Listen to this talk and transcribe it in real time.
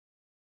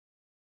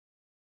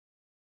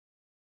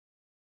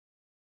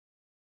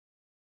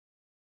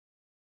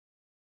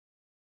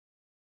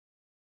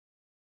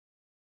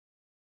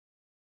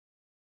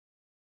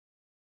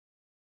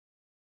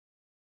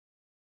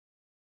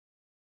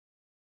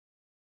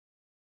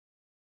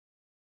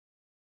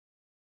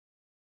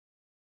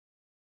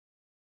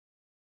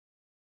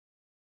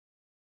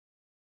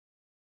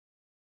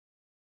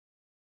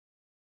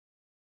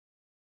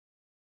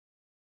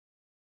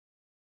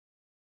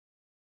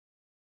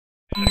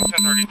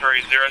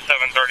1033,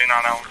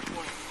 0739 hour.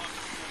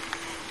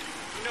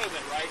 You know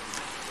that, right?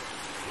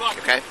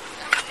 Okay?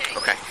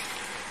 Okay.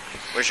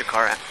 Where's your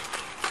car at?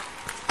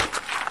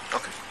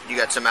 Okay. You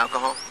got some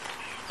alcohol?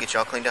 Get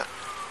y'all cleaned up?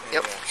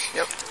 Yep.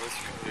 Yep.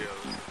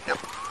 Yep.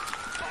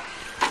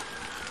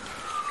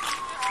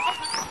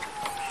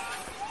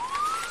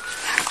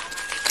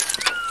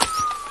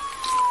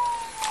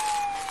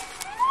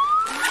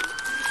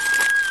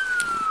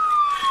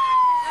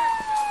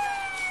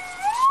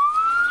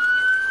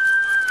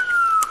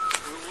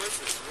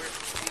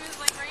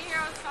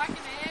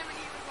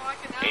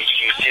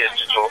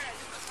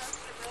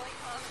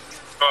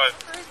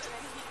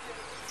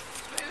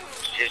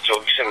 JSO,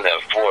 send me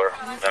that 4.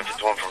 That's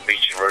the one from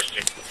Beach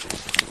University.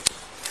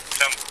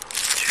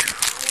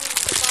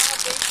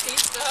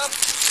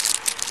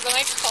 When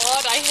I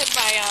called, I hit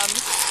my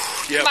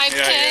my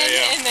pin,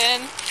 and then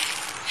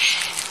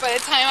by the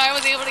time I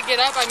was able to get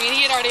up, I mean,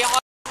 he had already over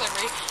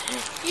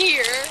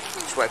here.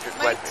 Swipe it,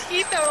 my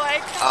teeth are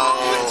like,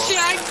 oh,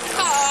 jacked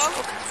up.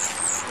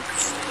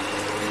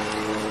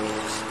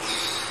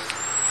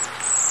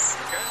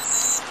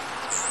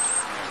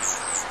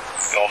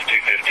 Golf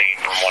 215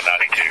 from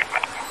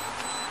 192.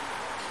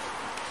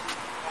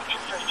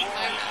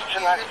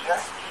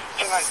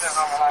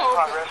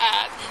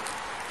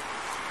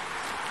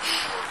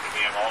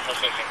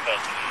 Almost in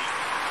custody.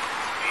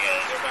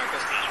 Yeah, they're back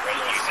custody.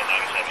 Rescue's at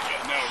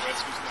 97. No,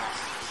 rescue's not.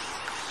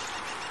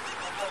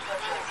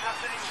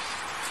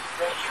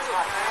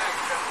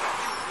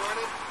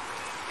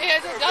 Yeah,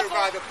 it's a duffel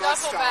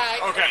bag.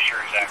 Okay.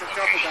 Sure, exactly. It's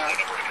a duffel bag.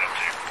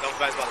 Duffel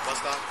bag's by the bus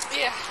stop?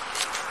 Yeah.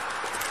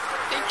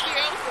 Thank you.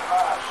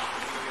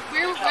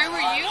 Where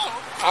were you?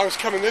 I was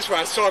coming this way.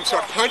 I saw him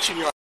start punching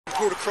you. I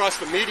pulled across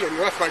the median and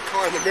left my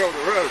car in the middle of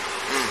the road.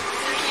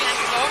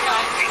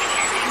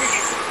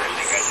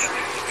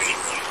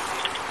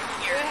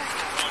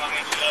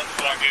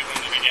 What I Googled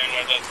to begin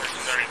with, that person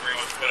 33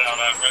 was put out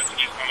at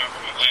rescues coming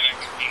from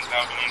Atlantic and Kings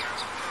Avenue.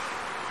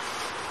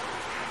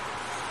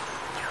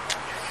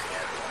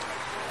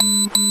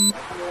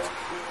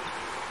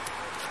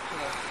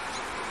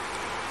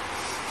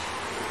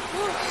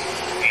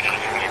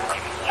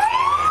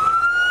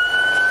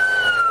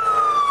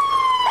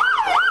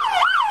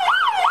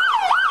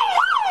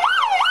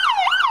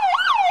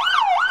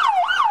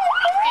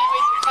 Can't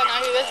wait to find out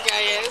who this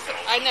guy is.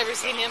 I've never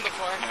seen him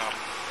before. No.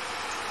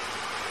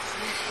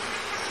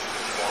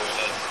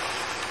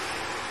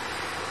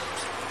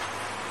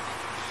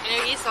 I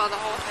know you saw the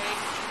whole thing.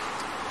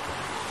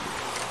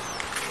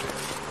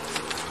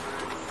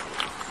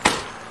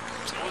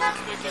 I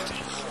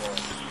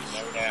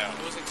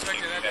was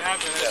expecting that to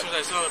happen as soon as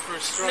I saw the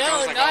first stroke. No, I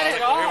was like, not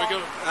at all. Here we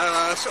go.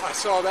 I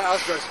saw that. I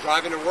was just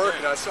driving to work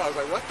and I was like,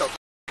 what the f***?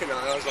 And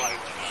I was like,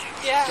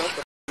 yeah. jump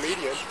the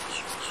median.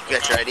 You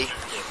got your ID?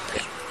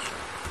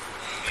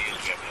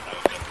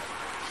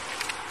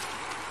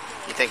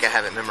 You think I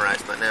have it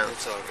memorized by now?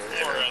 It's all good.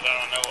 I don't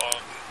know.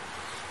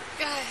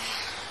 God.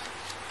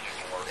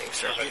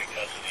 Thanks, sir. I don't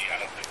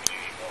think we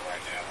need any more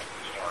right now.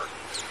 Start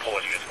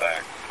pulling this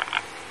back.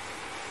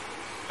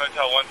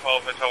 Hotel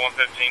 112, Hotel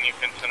 115, you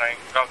can tonight.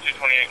 Golf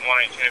 228 and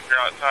 118, if you're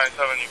outside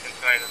 7, you can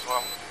tonight as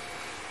well.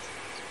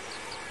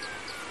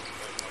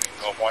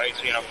 Golf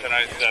 118 up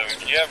tonight 7.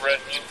 Can you have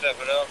rescue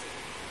step it up?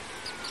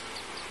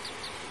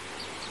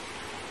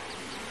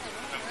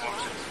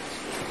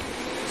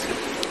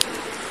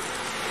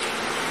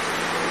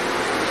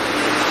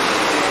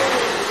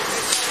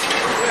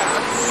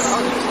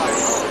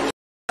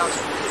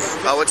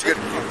 Oh, what's good?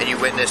 And you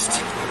witnessed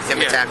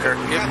him attack her?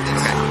 Yeah.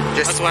 Okay.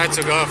 That's why I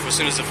took off as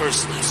soon as the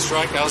first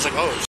strike. I was like,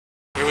 oh,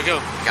 here we go.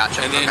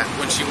 Gotcha. And then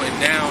when she went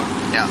down,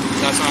 yeah,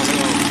 that's when I was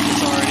like, oh,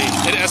 it's already,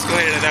 it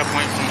escalated at that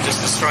point from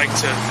just a strike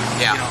to,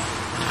 you know,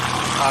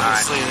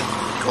 obviously.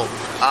 Right. Cool.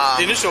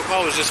 The initial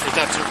call was just for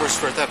theft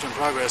in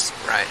progress.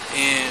 Right.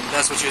 And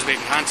that's what she was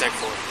making contact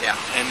for. Yeah.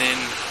 And then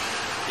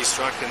he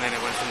struck, and then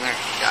it went from there.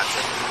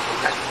 Gotcha.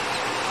 Okay.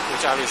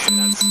 Which obviously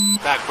that's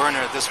back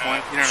burner at this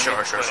point. You know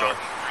what I mean? Sure.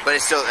 But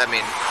it's still, I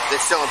mean,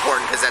 it's still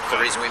important because that's the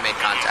reason we make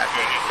contact.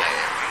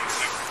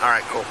 Yeah. All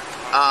right, cool.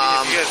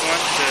 If you guys want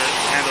to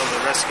handle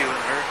the rescue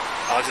and her,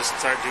 I'll just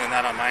start doing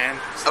that on my end.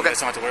 So you guys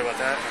don't have to worry about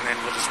that. And then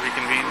we'll just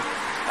reconvene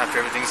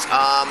after everything's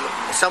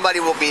somebody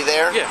will be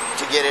there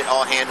to get it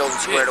all handled and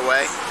squared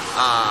away.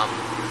 Of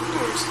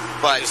course.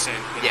 But,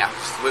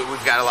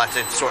 we've got a lot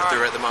to sort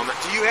through at the moment.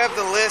 Do you have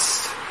the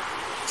list?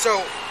 So,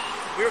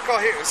 we were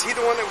called here. Is he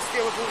the one that was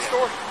stealing from the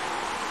store?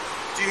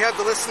 Do you have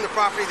the list in the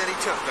property that he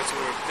took? That's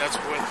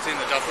what's in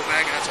the duffel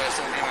bag, and that's why I was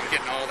telling him I'm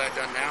getting all that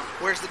done now.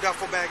 Where's the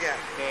duffel bag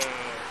at?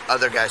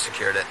 Other guy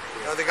secured it.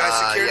 Other guy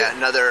secured it? Yeah,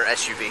 another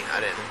SUV.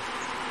 I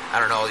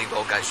don't know all you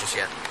old guys just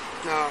yet.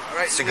 No, all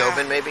right.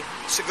 Segovin, maybe?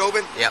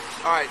 Segovin? Yep.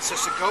 All right, so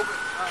Segovin.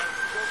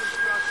 Segovin's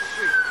across the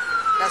street.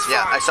 That's fine.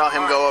 Yeah, I saw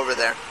him go over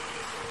there.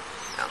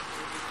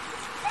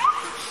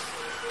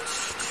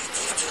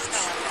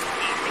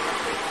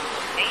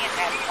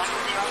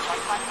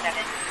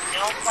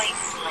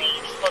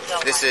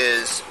 This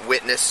is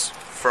witness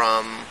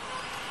from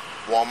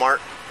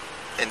Walmart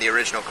and the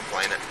original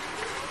complainant.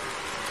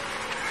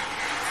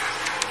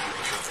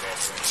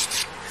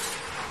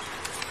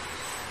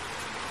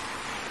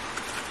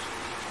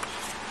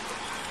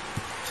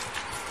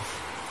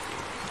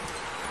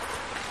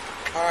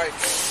 All right,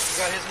 you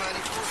got his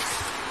 94?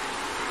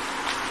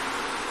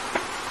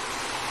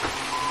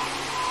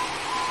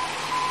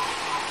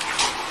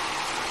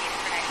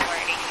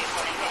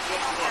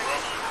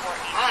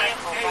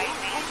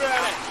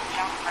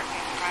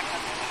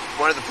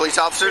 One of the police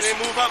officers? Can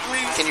they move up,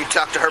 please? Can you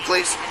talk to her,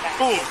 please?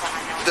 Who?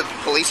 The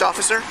police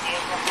officer?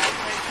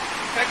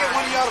 Can I get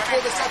one of y'all to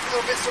pull this up a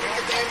little bit so we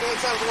can get the ambulance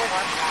out of the way?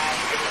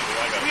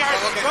 We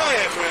already, go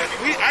ahead, man.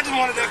 I just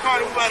wanted that car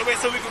to move out of the way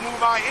so we can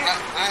move out here.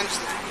 I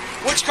understand.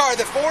 Which car?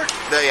 The Ford?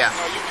 Yeah.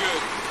 Oh, you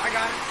good. I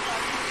got it.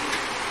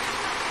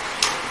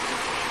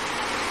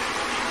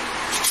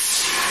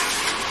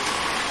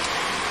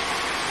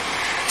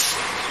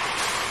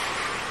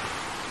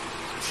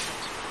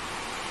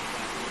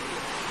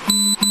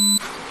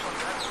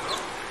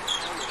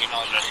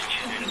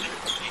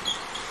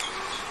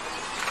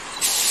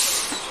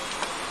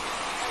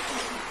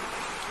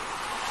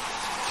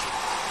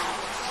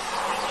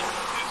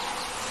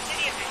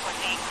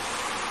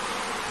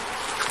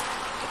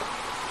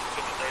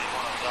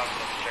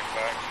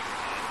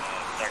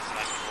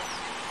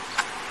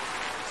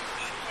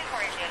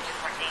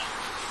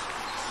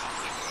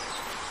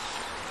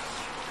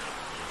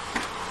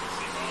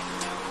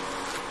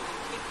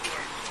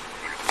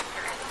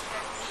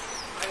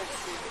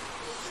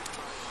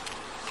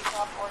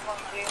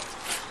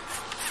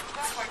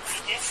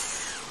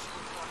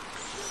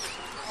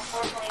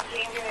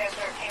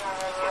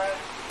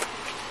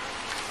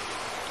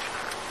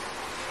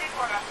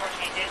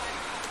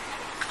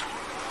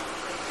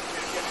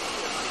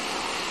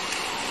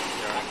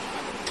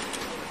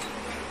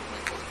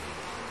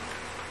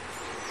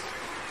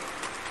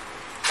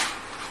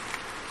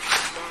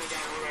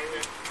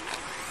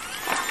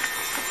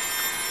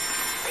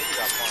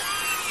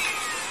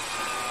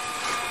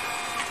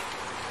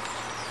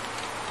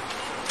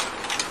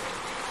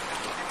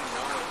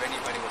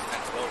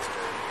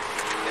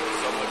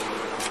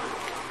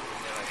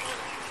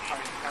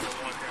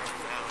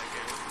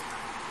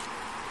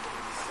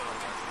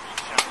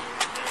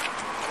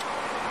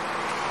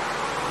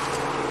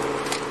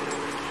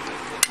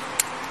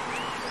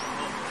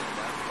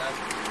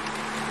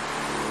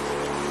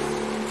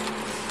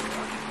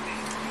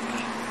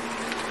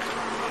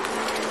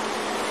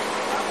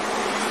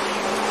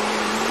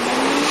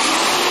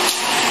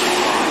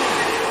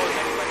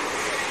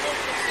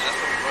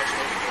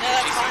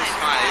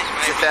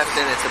 Theft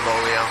and it's a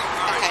polio.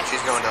 Okay. She's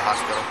going to the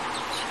hospital.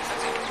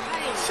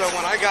 So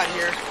when I got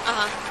here,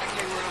 Uh-huh. I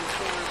came around the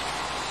corner,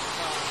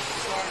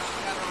 saw her,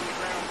 had her on the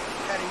ground,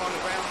 had him on the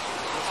ground,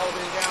 was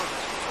holding him down.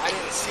 I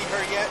didn't see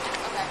her yet.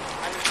 Okay.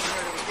 I didn't see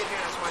her till we get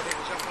here. That's why I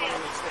didn't jump on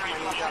him and stick my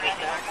knees out his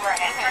back.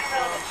 Okay.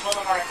 I took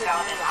her to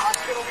the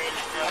hospital.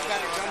 I've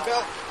got her gun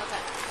belt.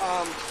 Okay.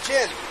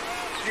 Jen,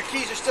 your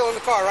keys are still in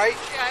the car, right?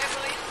 Yeah, I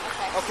believe.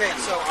 Okay. Okay,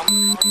 so I'm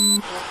in the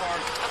car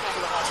to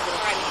the hospital.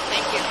 Alrighty,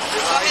 thank you.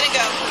 Just go ahead and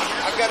go.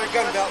 I've got her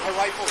gun belt, her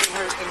rifle, in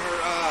her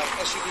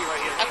SUV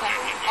right here. Okay.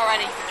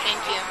 Alrighty, thank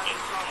you.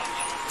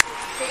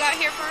 Who got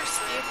here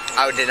first? You?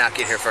 I did not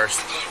get here first.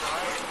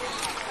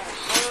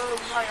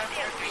 Right, either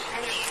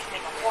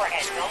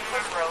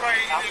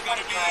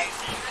gonna be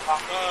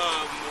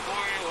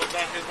Memorial or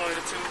back is one of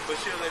the two, but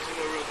she'll let you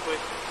know real quick.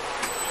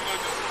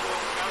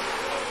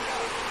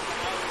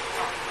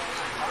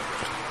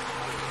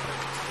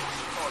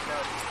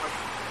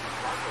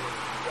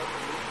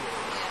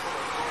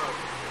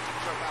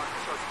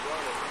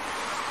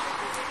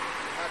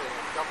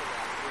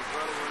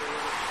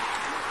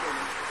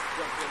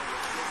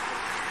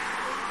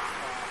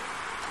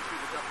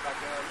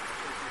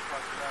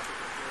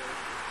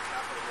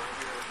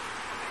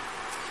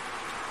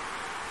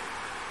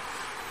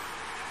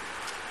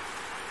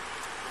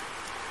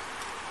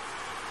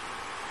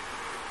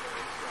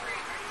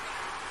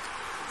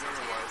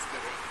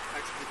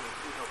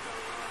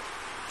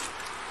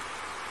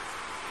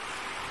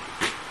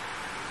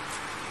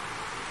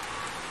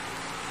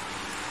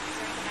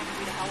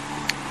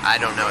 I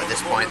don't know at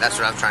this point. That's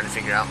what I'm trying to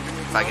figure out.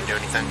 If I can do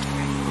anything.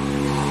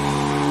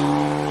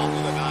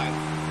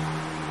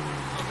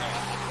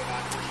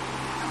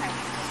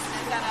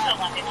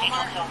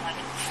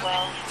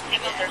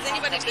 Has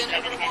anybody been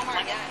over to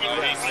Walmart yet?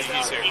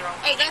 He's here.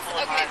 Oh, that's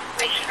okay.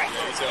 Can you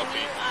He's up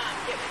here.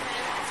 get with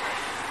him and start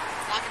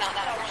knocking out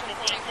that portion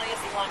for me, please?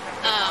 Go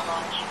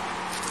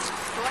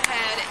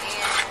ahead and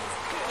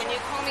can you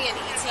call me an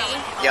ET?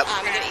 Yep.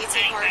 And get an ET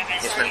card.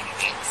 Yes, Sorry. ma'am.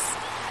 Thanks.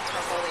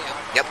 Portfolio.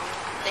 Yep.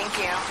 Thank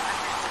you.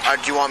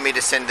 Do you want me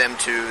to send them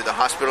to the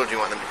hospital or do you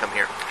want them to come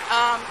here?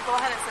 Go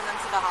ahead and send them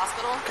to the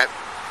hospital Okay.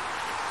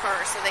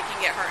 first so they can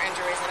get her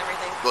injuries and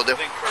everything. Will do. I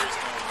think Curry's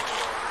going.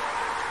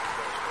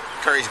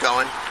 Curry's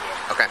going?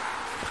 Okay.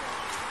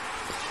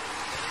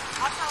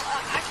 I'll tell,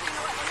 actually, you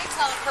know what? Let me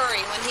tell Curry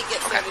when he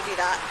gets there to do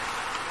that.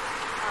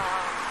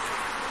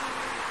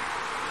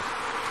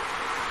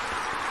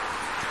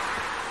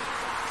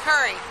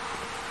 Curry,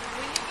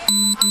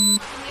 can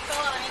you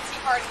fill out an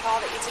ET card and call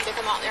the ET to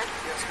come out there?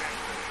 Yes, ma'am.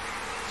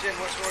 Jen,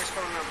 what's Roy's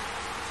phone number?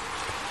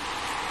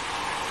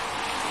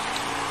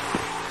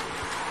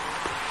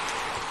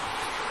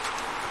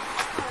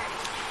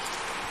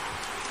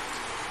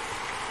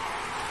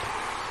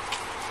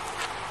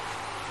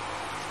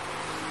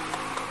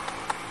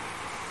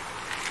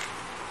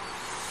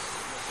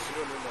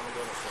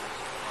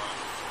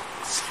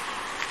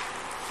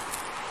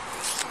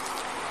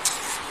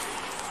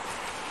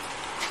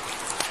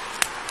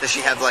 Does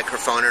she have like her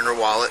phone in her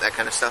wallet, that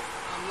kind of stuff?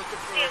 I'm looking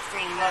for her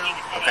phone now.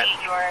 Okay.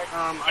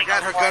 I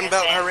got her gun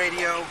belt and her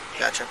radio.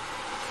 Gotcha. I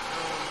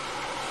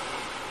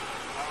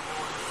don't know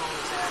where her phone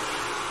is at.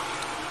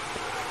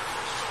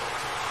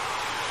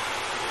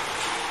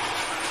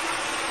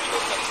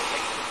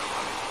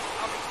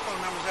 I'll get the phone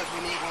numbers as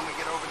we need when we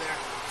get over there.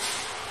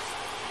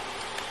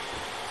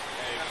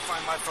 I gotta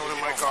find my phone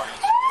in my car.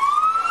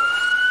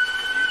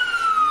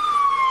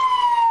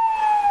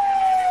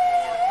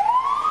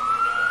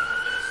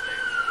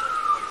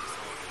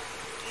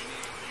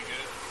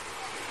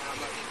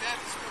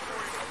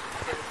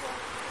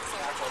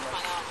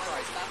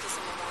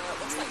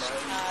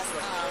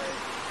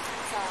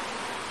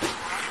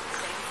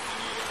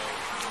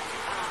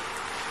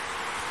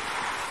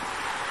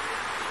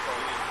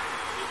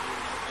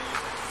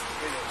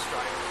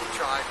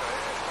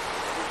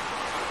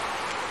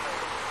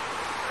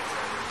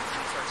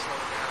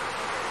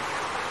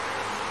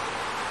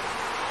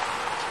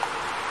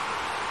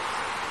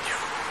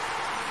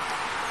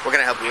 What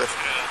can I help you with?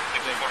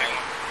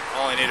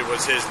 All I needed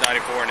was his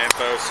 94 and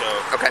info, so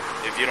okay.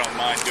 If you don't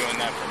mind doing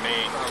that for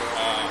me,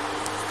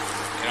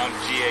 and I'm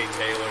G.A.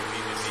 Taylor, if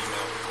you just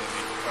email it to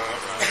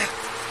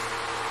me.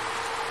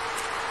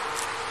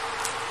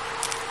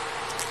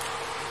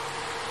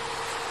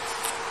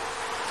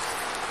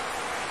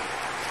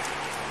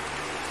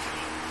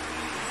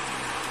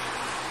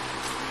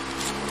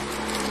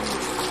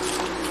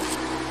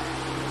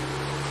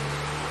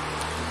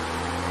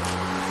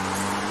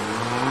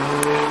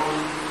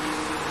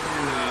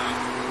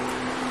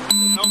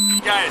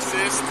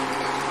 Assist.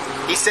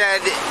 He said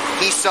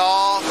he was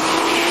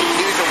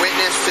a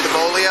witness to the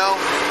Bolio,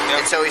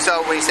 and so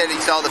when he said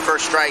he saw the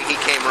first strike, he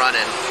came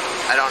running.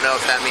 I don't know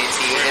if that means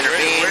he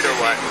intervened or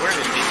what. Where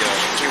did he go?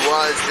 He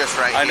was just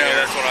right here. I know,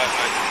 that's what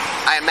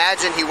I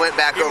imagine he went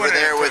back over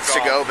there with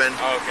Segovin.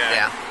 Okay.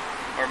 Yeah.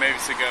 Or maybe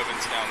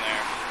Segovin's down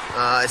there.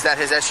 Is that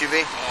his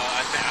SUV?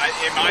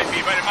 It might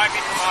be, but it might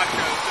be from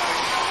Ocho. So,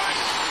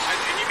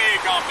 and you may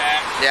have gone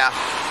back. Yeah.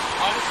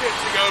 I'll just hit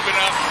Segovin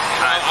up.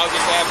 I'll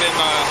just have him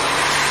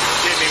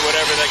give me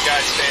whatever that guy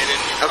stated.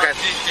 Okay.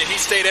 Did he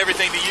state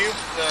everything to you?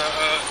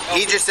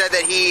 He just said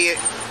that he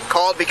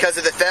called because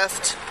of the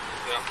theft,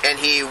 yeah. and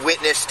he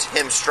witnessed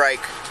him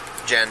strike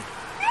Jen.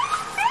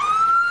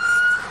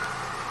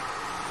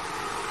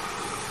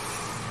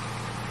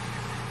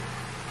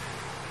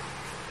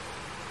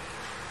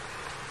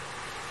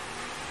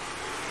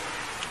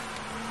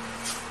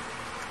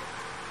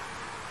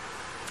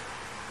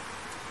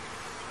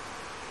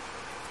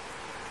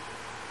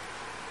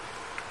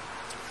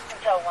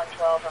 Hotel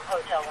 112 from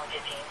Hotel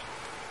 115.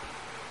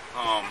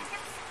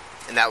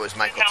 And that was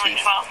Michael T.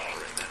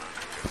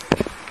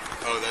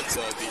 Oh, that's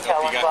the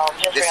Hotel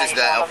 112. This is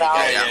the LP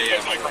guy.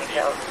 Yeah, Michael T.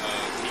 Do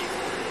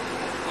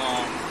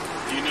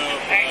you know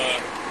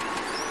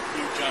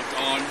who jumped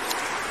on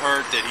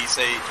her? Did he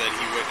say that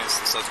he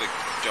witnessed the suspect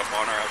jump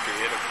on her after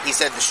he hit him? He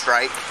said the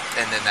strike,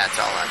 and then that's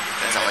all I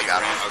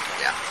got on.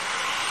 Okay. Yeah.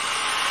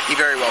 He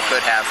very well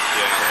could have.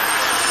 Yeah.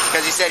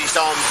 Because he said he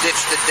saw him ditch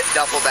the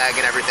duffel bag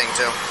and everything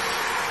too.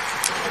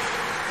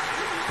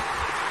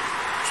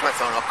 Here's my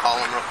phone. I'll call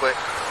him real quick.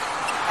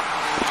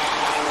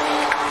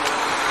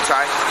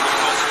 Sorry?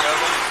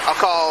 I'll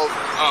call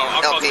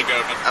I'll call LP.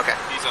 Segovin. Okay.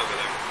 He's over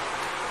there.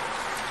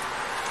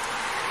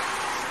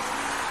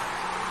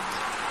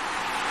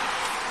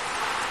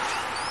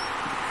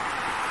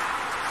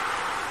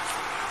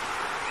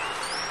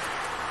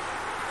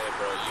 Hey,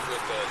 bro, you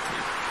with the...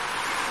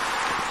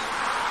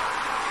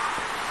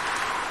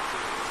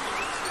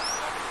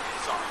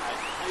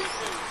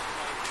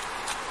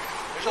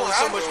 There's only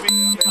so much we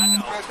can do. I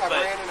know, I but...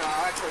 ran in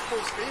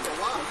full speed a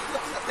lot.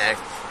 Nick.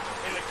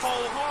 In the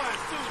cold hard,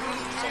 too.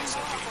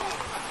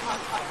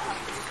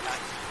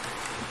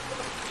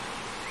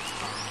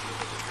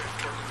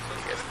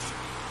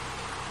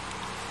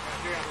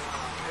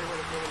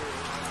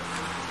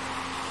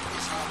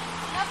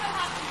 Nothing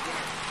happened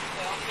here.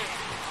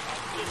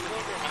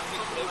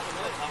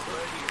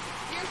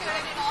 You're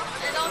good.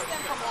 It all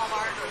stemmed from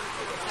Walmart.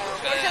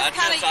 So we're just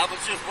kind of... I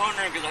was just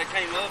wondering because I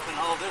came up and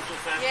all this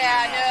was happening.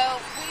 Yeah, no.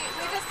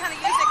 We just kind of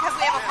use it because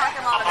we have a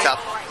parking lot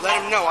available right Let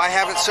him know. I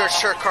haven't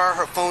searched her car.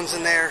 Her phone's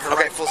in there. Her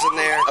Okay. rifle's in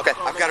there. Okay.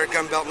 I've got her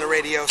gun belt and the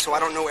radio, so I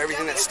don't know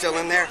everything that's still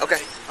in there.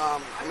 Okay.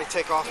 Let me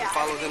take off and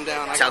follow them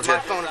down. I Sounds got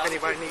my good. phone if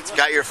anybody needs it.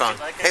 Got your phone.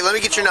 Hey, let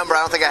me get your number. I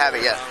don't think I have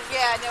it yet.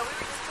 Yeah, no, we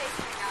were just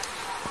chasing it out of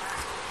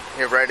Walmart.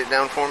 Here, write it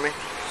down for me,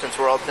 since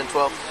we're all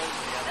 10-12.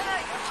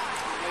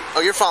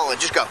 Oh, you're following.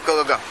 Just go.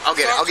 Go. I'll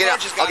get it. I'll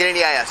get an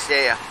EIS.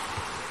 Yeah.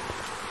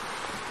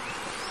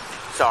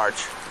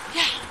 Sarge.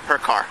 Yeah. Her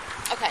car.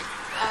 Okay.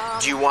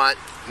 Do you want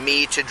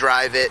me to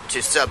drive it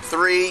to sub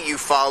 3? You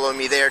follow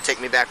me there, take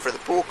me back for the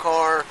pool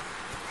car?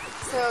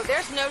 So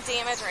there's no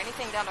damage or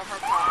anything done to her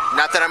car?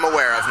 Not that I'm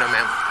aware of, no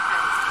ma'am.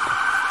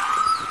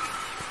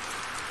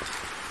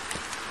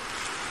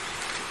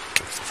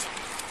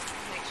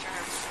 Make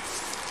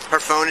sure. Her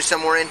phone is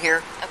somewhere in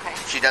here. Okay.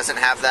 She doesn't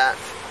have that.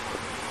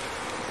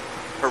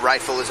 Her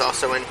rifle is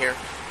also in here. I'm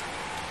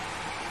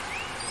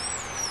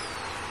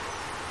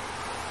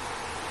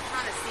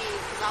trying to see,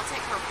 because I'll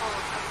take her phone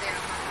over there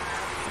and look at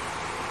her.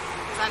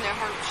 Because I know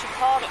her, she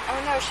called, oh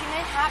no, she may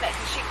have it,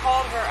 because she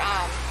called her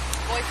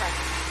boyfriend.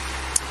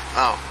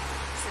 Oh.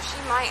 So she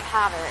might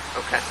have it.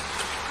 Okay.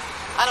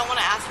 I don't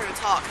want to ask her to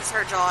talk, because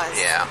her jaw is...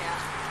 Yeah.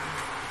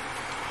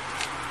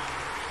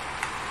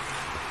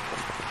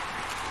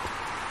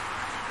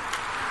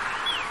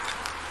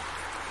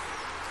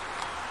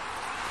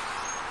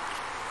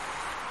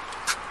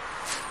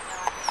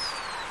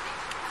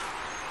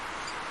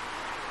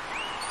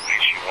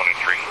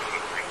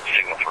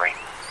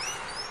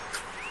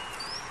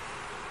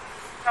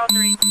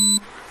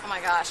 Oh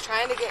my gosh,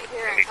 trying to get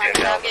here and trying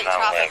to navigate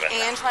traffic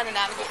and trying to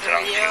navigate the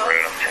radio,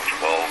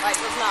 like,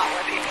 was not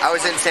working. I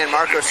was in San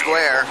Marcos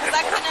Square. Because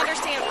I couldn't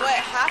understand what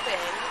happened,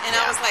 and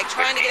I was like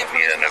trying to get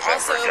information, but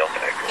also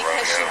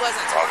because she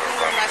wasn't talking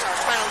very much, I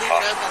was trying to leave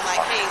it open,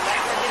 like, hey, let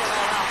her get it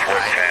all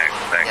out.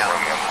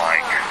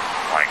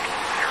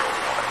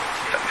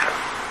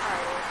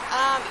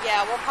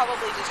 Yeah, we'll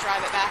probably just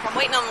drive it back. I'm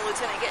waiting on the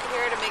lieutenant to get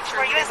here to make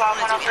sure he doesn't want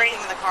to do anything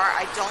in the car.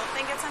 I don't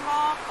think it's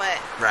involved, but...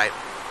 Right.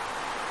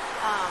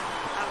 I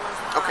was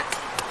not. Okay.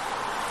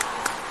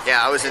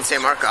 Yeah, I was in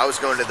San Marcos. I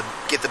was going to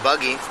get the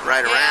buggy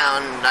right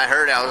around, and I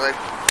heard it. I was like,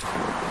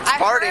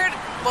 party.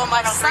 Well,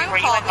 my son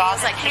called me. He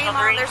was like, hey,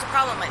 Mom, there's a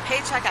problem with my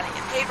paycheck. I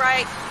didn't get paid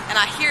right. And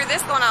I hear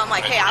this going on. I'm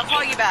like, hey, I'll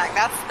call you back.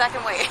 That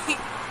can wait.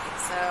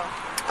 So,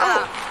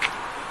 let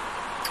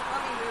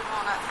me move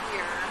on up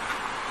here.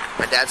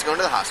 My dad's going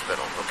to the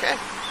hospital. Okay.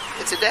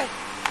 It's a day.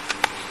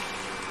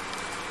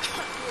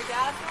 Your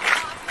dad's going to the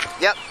hospital?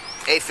 Yep.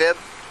 AFib.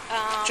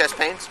 Chest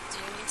pains. Do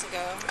you need to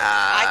go?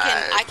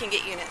 I can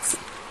get units.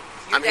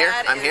 I'm here.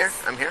 I'm here.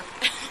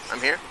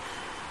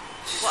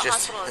 What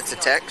hospital is it's he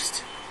a going?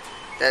 text.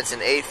 That's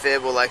an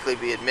AFib, will likely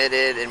be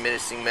admitted,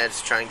 administering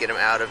meds to try and get him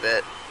out of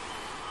it. ...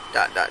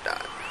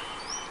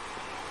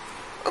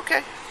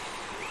 Okay.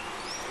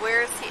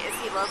 Where is he? Is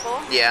he local?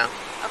 Yeah.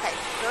 Okay,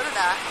 go to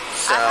that.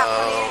 So, I have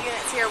plenty of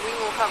units here. We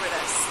will cover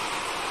this.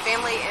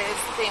 Family is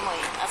family.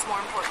 That's more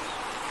important.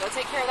 Go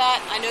take care of that.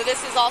 I know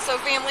this is also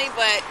family,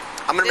 but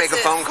I'm going to make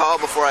a phone call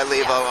before I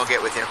leave. Yeah. I'll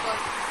get with you.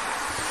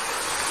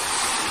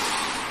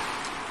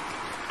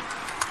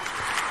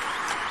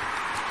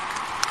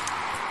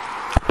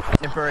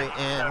 Temporary,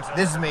 and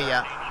this is me,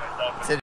 yeah.